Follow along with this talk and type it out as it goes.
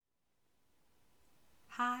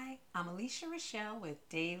Hi, I'm Alicia Rochelle with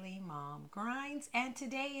Daily Mom Grinds, and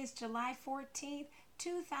today is July 14th,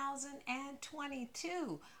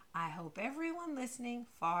 2022. I hope everyone listening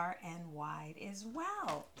far and wide is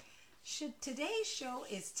well. Today's show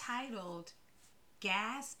is titled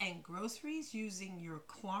Gas and Groceries Using Your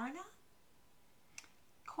Klarna?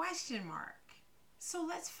 Question mark. So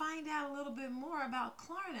let's find out a little bit more about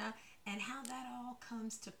Klarna and how that all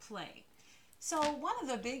comes to play. So, one of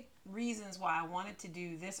the big reasons why I wanted to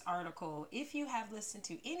do this article, if you have listened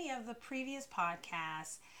to any of the previous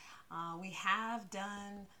podcasts, we have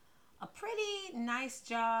done a pretty nice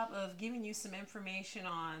job of giving you some information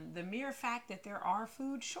on the mere fact that there are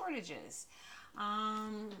food shortages.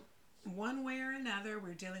 Um, One way or another,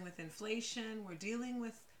 we're dealing with inflation, we're dealing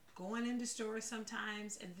with going into stores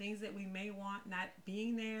sometimes and things that we may want not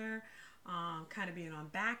being there, kind of being on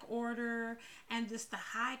back order, and just the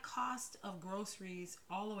high cost of groceries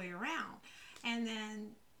all the way around. And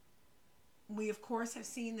then we, of course, have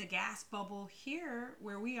seen the gas bubble here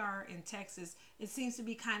where we are in Texas. It seems to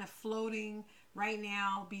be kind of floating right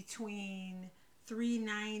now between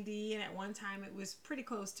 3.90 and at one time it was pretty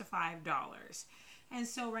close to $5. And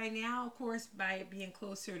so right now, of course, by it being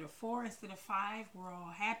closer to 4 instead of 5, we're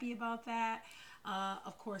all happy about that.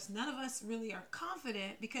 Of course, none of us really are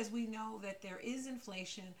confident because we know that there is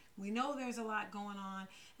inflation. We know there's a lot going on.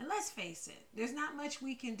 And let's face it, there's not much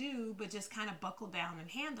we can do but just kind of buckle down and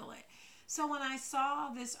handle it. So when I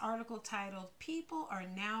saw this article titled, People Are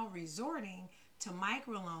Now Resorting to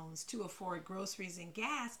Microloans to Afford Groceries and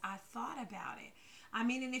Gas, I thought about it. I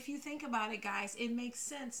mean, and if you think about it, guys, it makes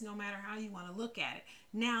sense no matter how you want to look at it.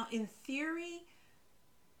 Now, in theory,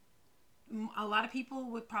 a lot of people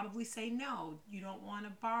would probably say no, you don't want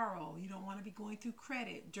to borrow, you don't want to be going through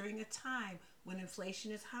credit during a time when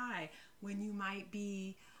inflation is high, when you might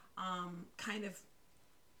be kind of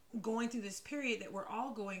going through this period that we're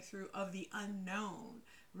all going through of the unknown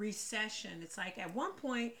recession. It's like at one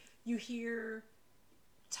point you hear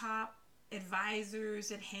top advisors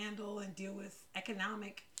that handle and deal with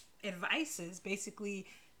economic advices basically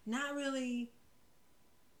not really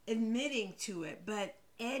admitting to it but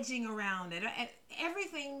edging around it.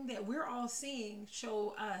 Everything that we're all seeing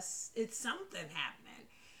show us it's something happening.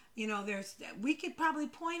 There's we could probably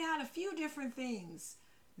point out a few different things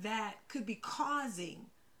that could be causing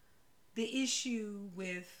the issue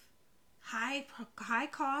with high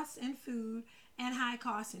costs in food and high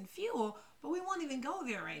costs in fuel, but we won't even go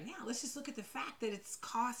there right now. Let's just look at the fact that it's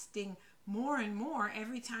costing more and more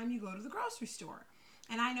every time you go to the grocery store.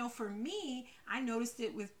 And I know for me, I noticed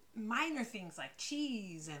it with minor things like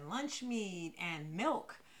cheese and lunch meat and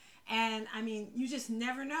milk. And I mean, you just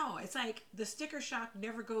never know. It's like the sticker shock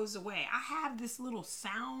never goes away. I have this little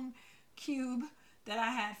sound cube that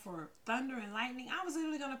I had for thunder and lightning. I was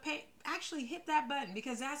literally going to actually hit that button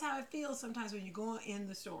because that's how it feels sometimes when you go in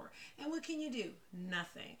the store. And what can you do?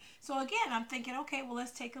 Nothing. So again, I'm thinking, okay, well,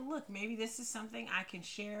 let's take a look. Maybe this is something I can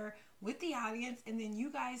share with the audience, and then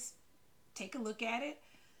you guys take a look at it.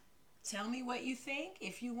 Tell me what you think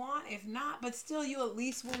if you want, if not, but still you at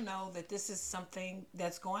least will know that this is something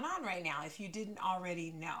that's going on right now if you didn't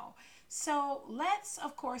already know. So let's,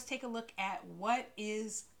 of course, take a look at what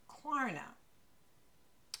is Klarna.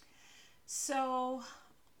 So,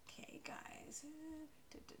 okay, guys.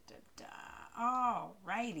 All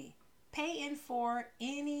righty. Pay in for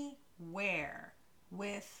anywhere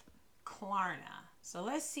with Klarna. So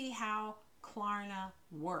let's see how Klarna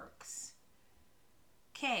works.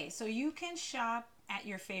 Okay, so you can shop at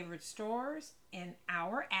your favorite stores in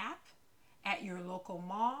our app, at your local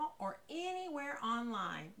mall, or anywhere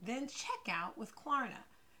online. Then check out with Klarna.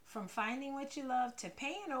 From finding what you love to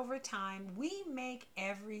paying over time, we make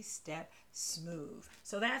every step smooth.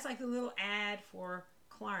 So that's like the little ad for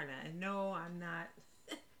Klarna. And no, I'm not,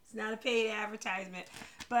 it's not a paid advertisement,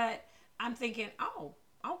 but I'm thinking, oh,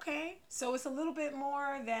 okay. So it's a little bit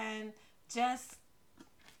more than just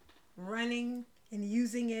running and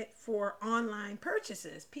using it for online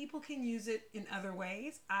purchases. People can use it in other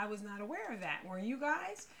ways. I was not aware of that. Were you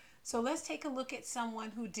guys? So let's take a look at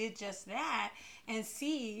someone who did just that and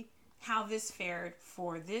see how this fared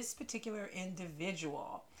for this particular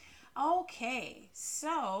individual. Okay,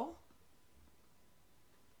 so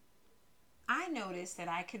I noticed that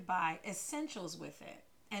I could buy essentials with it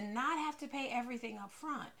and not have to pay everything up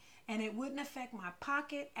front, and it wouldn't affect my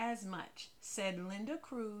pocket as much, said Linda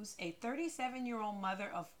Cruz, a 37-year-old mother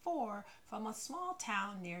of 4 from a small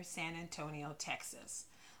town near San Antonio, Texas.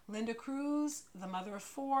 Linda Cruz, the mother of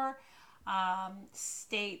 4,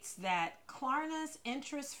 states that Klarna's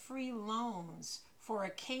interest-free loans for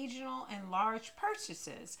occasional and large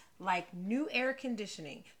purchases like new air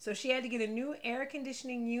conditioning. So she had to get a new air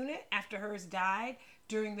conditioning unit after hers died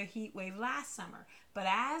during the heat wave last summer. But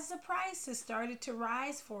as the prices started to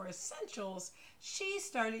rise for essentials, she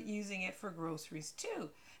started using it for groceries too.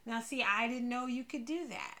 Now, see, I didn't know you could do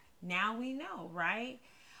that. Now we know, right?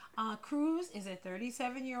 Cruz is a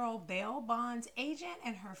 37-year-old bail bonds agent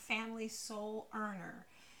and her family's sole earner,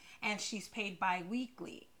 and she's paid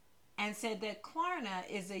bi-weekly, and said that Klarna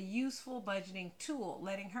is a useful budgeting tool,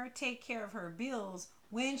 letting her take care of her bills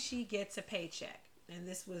when she gets a paycheck. And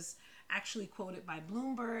this was actually quoted by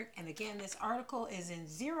Bloomberg. And again, this article is in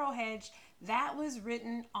Zero Hedge. That was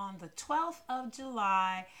written on the 12th of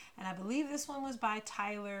July. And I believe this one was by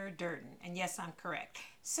Tyler Durden. And yes, I'm correct.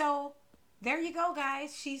 So there you go,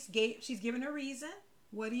 guys. She's given a reason.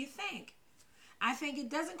 What do you think? I think it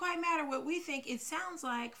doesn't quite matter what we think. It sounds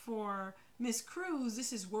like for Miss Cruz,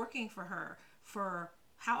 this is working for her, for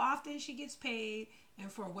how often she gets paid,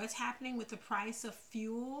 and for what's happening with the price of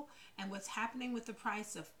fuel and what's happening with the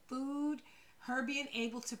price of food. Her being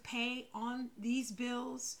able to pay on these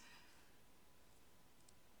bills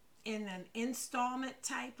in an installment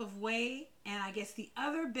type of way. And I guess the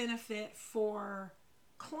other benefit for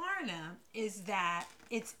Klarna is that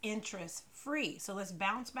it's interest free. So let's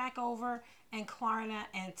bounce back over and Klarna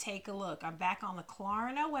and take a look. I'm back on the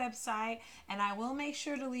Klarna website, and I will make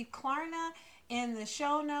sure to leave Klarna in the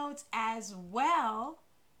show notes as well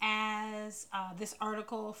as this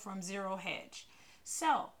article from Zero Hedge.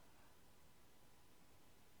 So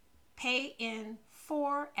pay in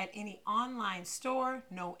full at any online store,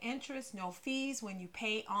 no interest, no fees when you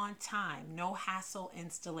pay on time, no hassle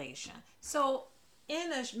installation. So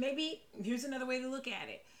maybe here's another way to look at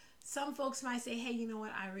it. Some folks might say, hey, you know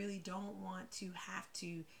what? I really don't want to have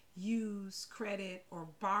to use credit or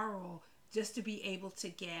borrow just to be able to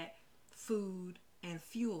get food and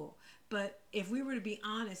fuel. But if we were to be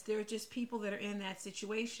honest, there are just people that are in that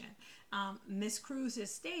situation. Miss Cruz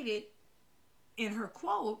has stated in her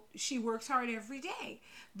quote, she works hard every day.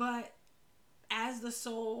 But as the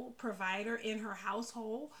sole provider in her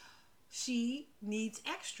household, she needs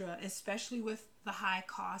extra, especially with the high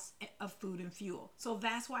cost of food and fuel. So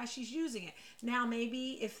that's why she's using it. Now,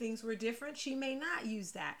 maybe if things were different, she may not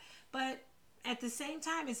use that. But at the same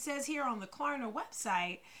time, it says here on the Klarna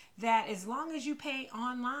website that as long as you pay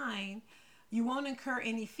online, you won't incur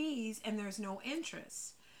any fees and there's no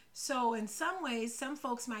interest. So in some ways, some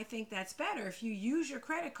folks might think that's better. If you use your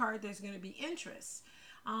credit card, there's going to be interest.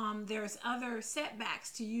 There's other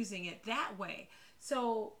setbacks to using it that way.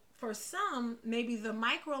 So for some, maybe the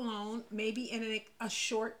microloan may be in a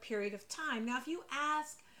short period of time. Now, if you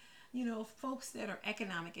ask, folks that are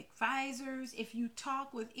economic advisors, if you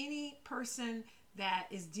talk with any person that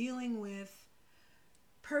is dealing with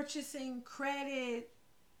purchasing, credit,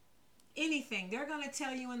 anything, they're going to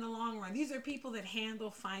tell you in the long run. These are people that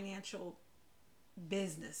handle financial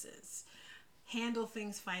businesses, handle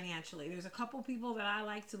things financially. There's a couple people that I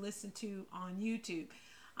like to listen to on YouTube.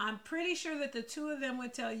 I'm pretty sure that the two of them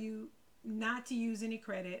would tell you not to use any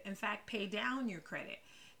credit. In fact, pay down your credit.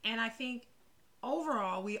 And I think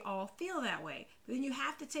overall, we all feel that way. But then you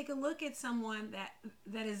have to take a look at someone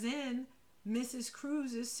that is in Mrs.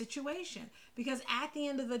 Cruz's situation. Because at the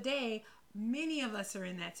end of the day, many of us are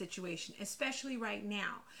in that situation, especially right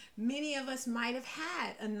now. Many of us might have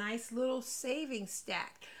had a nice little savings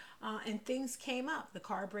stack. And things came up. The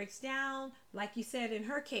car breaks down. Like you said, in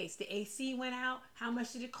her case, the AC went out. How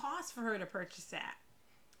much did it cost for her to purchase that?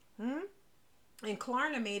 And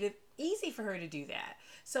Klarna made it easy for her to do that.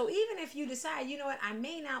 So even if you decide, you know what, I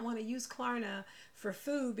may not want to use Klarna for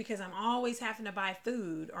food because I'm always having to buy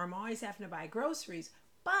food or I'm always having to buy groceries,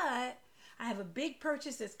 but I have a big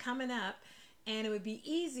purchase that's coming up and it would be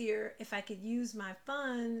easier if I could use my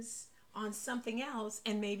funds on something else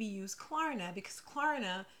and maybe use Klarna, because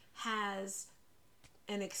Klarna has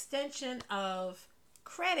an extension of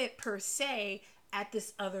credit per se at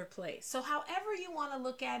this other place. So however you want to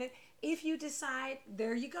look at it, if you decide,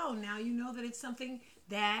 there you go. Now you know that it's something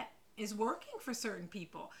that is working for certain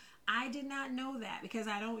people. I did not know that because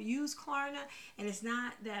I don't use Klarna, and it's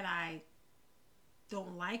not that I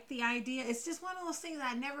don't like the idea. It's just one of those things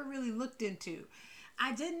I never really looked into.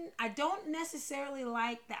 I don't necessarily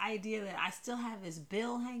like the idea that I still have this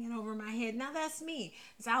bill hanging over my head. Now that's me.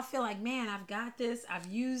 So I'll feel like, man, I've got this. I've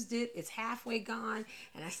used it. It's halfway gone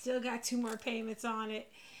and I still got 2 more payments on it.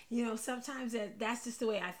 Sometimes that's just the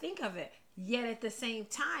way I think of it. Yet at the same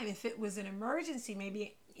time, if it was an emergency,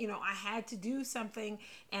 maybe, I had to do something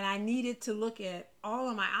and I needed to look at all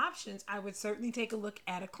of my options, I would certainly take a look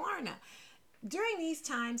at a Klarna. During these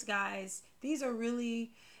times, guys, these are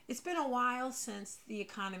really, it's been a while since the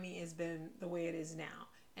economy has been the way it is now.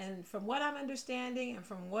 And from what I'm understanding, and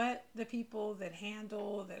from what the people that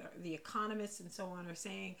handle, that are the economists and so on, are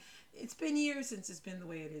saying, it's been years since it's been the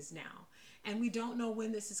way it is now. And we don't know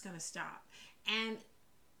when this is going to stop. And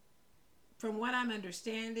from what I'm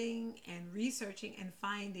understanding and researching and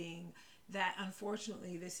finding, that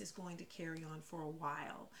unfortunately this is going to carry on for a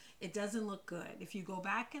while. It doesn't look good. If you go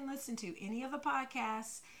back and listen to any of the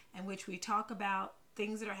podcasts in which we talk about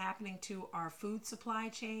things that are happening to our food supply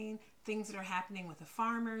chain, things that are happening with the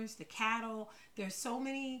farmers, the cattle, there's so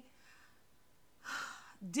many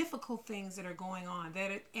difficult things that are going on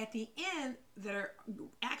that at the end that are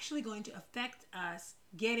actually going to affect us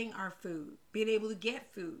getting our food, being able to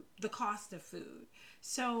get food, the cost of food.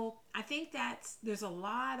 So I think there's a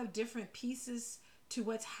lot of different pieces to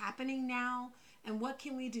what's happening now. And what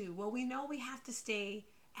can we do? Well, we know we have to stay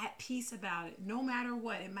at peace about it, no matter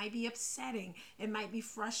what. It might be upsetting, it might be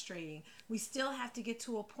frustrating. We still have to get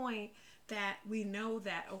to a point that we know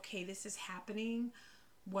that, okay, this is happening.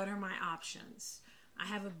 What are my options? I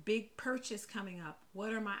have a big purchase coming up.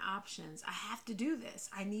 What are my options? I have to do this.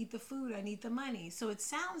 I need the food. I need the money. So it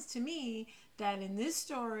sounds to me that in this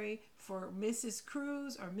story for Mrs.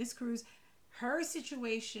 Cruz or Miss Cruz, her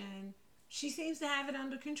situation, she seems to have it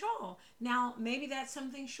under control. Now, maybe that's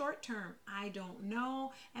something short term. I don't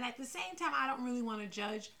know. And at the same time, I don't really want to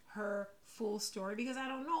judge her full story because I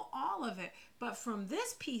don't know all of it. But from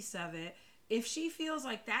this piece of it, if she feels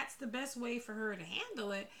like that's the best way for her to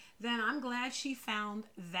handle it, then I'm glad she found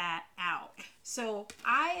that out. So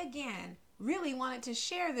I, again, really wanted to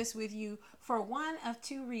share this with you for one of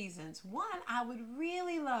two reasons. One, we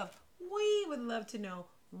would love to know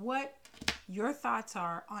what your thoughts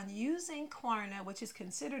are on using Klarna, which is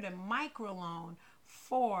considered a microloan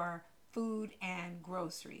for food and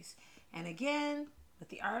groceries. And again, with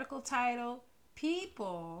the article title,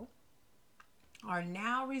 people are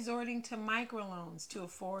now resorting to microloans to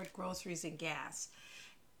afford groceries and gas.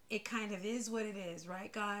 It kind of is what it is,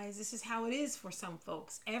 right, guys? This is how it is for some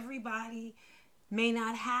folks. Everybody may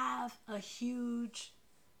not have a huge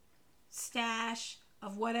stash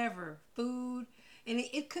of whatever, food. And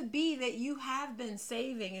it could be that you have been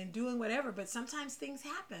saving and doing whatever, but sometimes things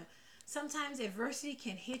happen. Sometimes adversity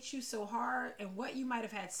can hit you so hard, and what you might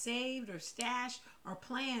have had saved or stashed or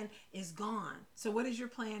planned is gone. So what is your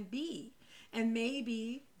plan B? And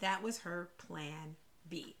maybe that was her plan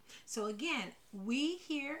B. So again, we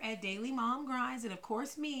here at Daily Mom Grinds, and of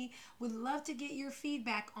course me, would love to get your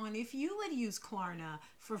feedback on if you would use Klarna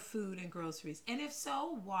for food and groceries. And if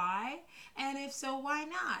so, why? And if so, why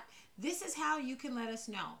not? This is how you can let us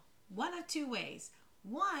know. One of two ways.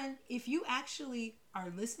 One, if you actually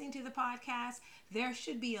are listening to the podcast, there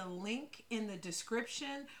should be a link in the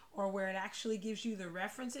description or where it actually gives you the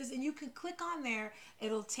references, and you can click on there.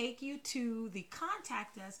 It'll take you to the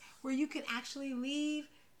contact us where you can actually leave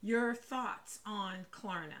your thoughts on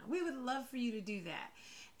Klarna. We would love for you to do that.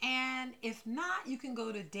 And if not, you can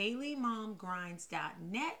go to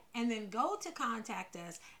dailymomgrinds.net and then go to contact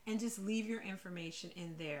us and just leave your information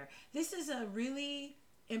in there. This is a really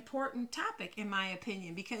important topic in my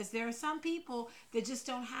opinion, because there are some people that just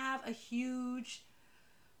don't have a huge,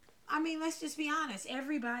 let's just be honest,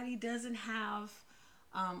 everybody doesn't have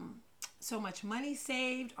so much money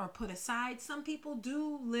saved or put aside. Some people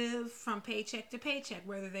do live from paycheck to paycheck,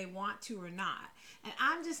 whether they want to or not. And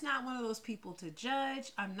I'm just not one of those people to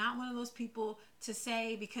judge. I'm not one of those people to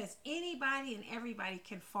say, because anybody and everybody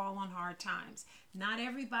can fall on hard times. Not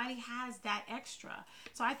everybody has that extra.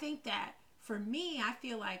 So I think that for me, I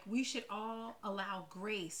feel like we should all allow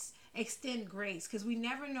grace, extend grace, because we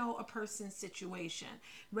never know a person's situation,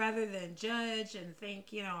 rather than judge and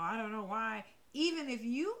think, I don't know why. Even if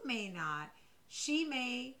you may not, she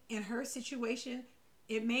may, in her situation,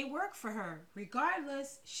 it may work for her.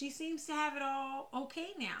 Regardless, she seems to have it all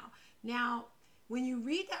okay now. Now, when you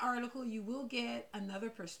read the article, you will get another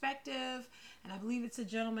perspective, and I believe it's a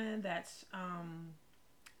gentleman that's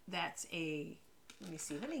let me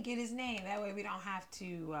see. Let me get his name. That way we don't have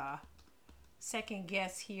to second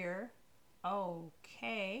guess here.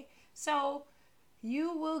 Okay. So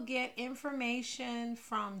you will get information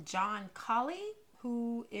from John Colley,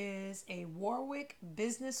 who is a Warwick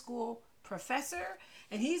Business School professor.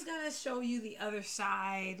 And he's going to show you the other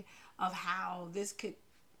side of how this could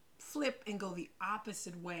flip and go the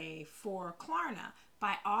opposite way for Klarna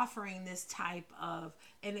by offering this type of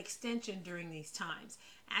an extension during these times.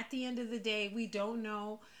 At the end of the day, we don't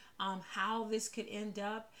know how this could end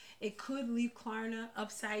up. It could leave Klarna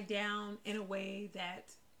upside down in a way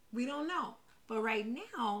that we don't know. But right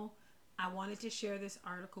now, I wanted to share this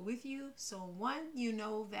article with you. So, one, you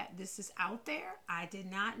know that this is out there. I did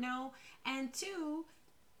not know. And two,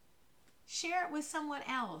 share it with someone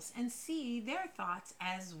else and see their thoughts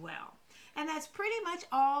as well. And that's pretty much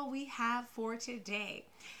all we have for today.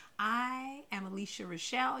 I am Alicia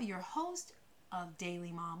Rochelle, your host of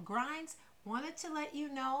Daily Mom Grinds. Wanted to let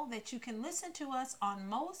you know that you can listen to us on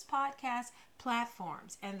most podcast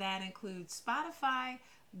platforms, and that includes Spotify,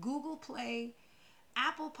 Google Play,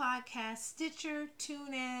 Apple Podcasts, Stitcher,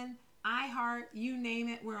 TuneIn, iHeart, you name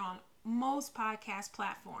it. We're on most podcast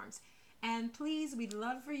platforms. And please, we'd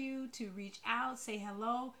love for you to reach out, say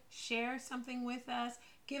hello, share something with us,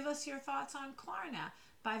 give us your thoughts on Klarna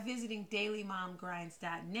by visiting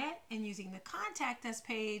dailymomgrinds.net and using the Contact Us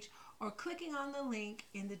page or clicking on the link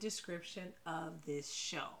in the description of this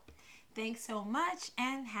show. Thanks so much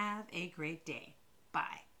and have a great day.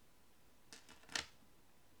 Bye.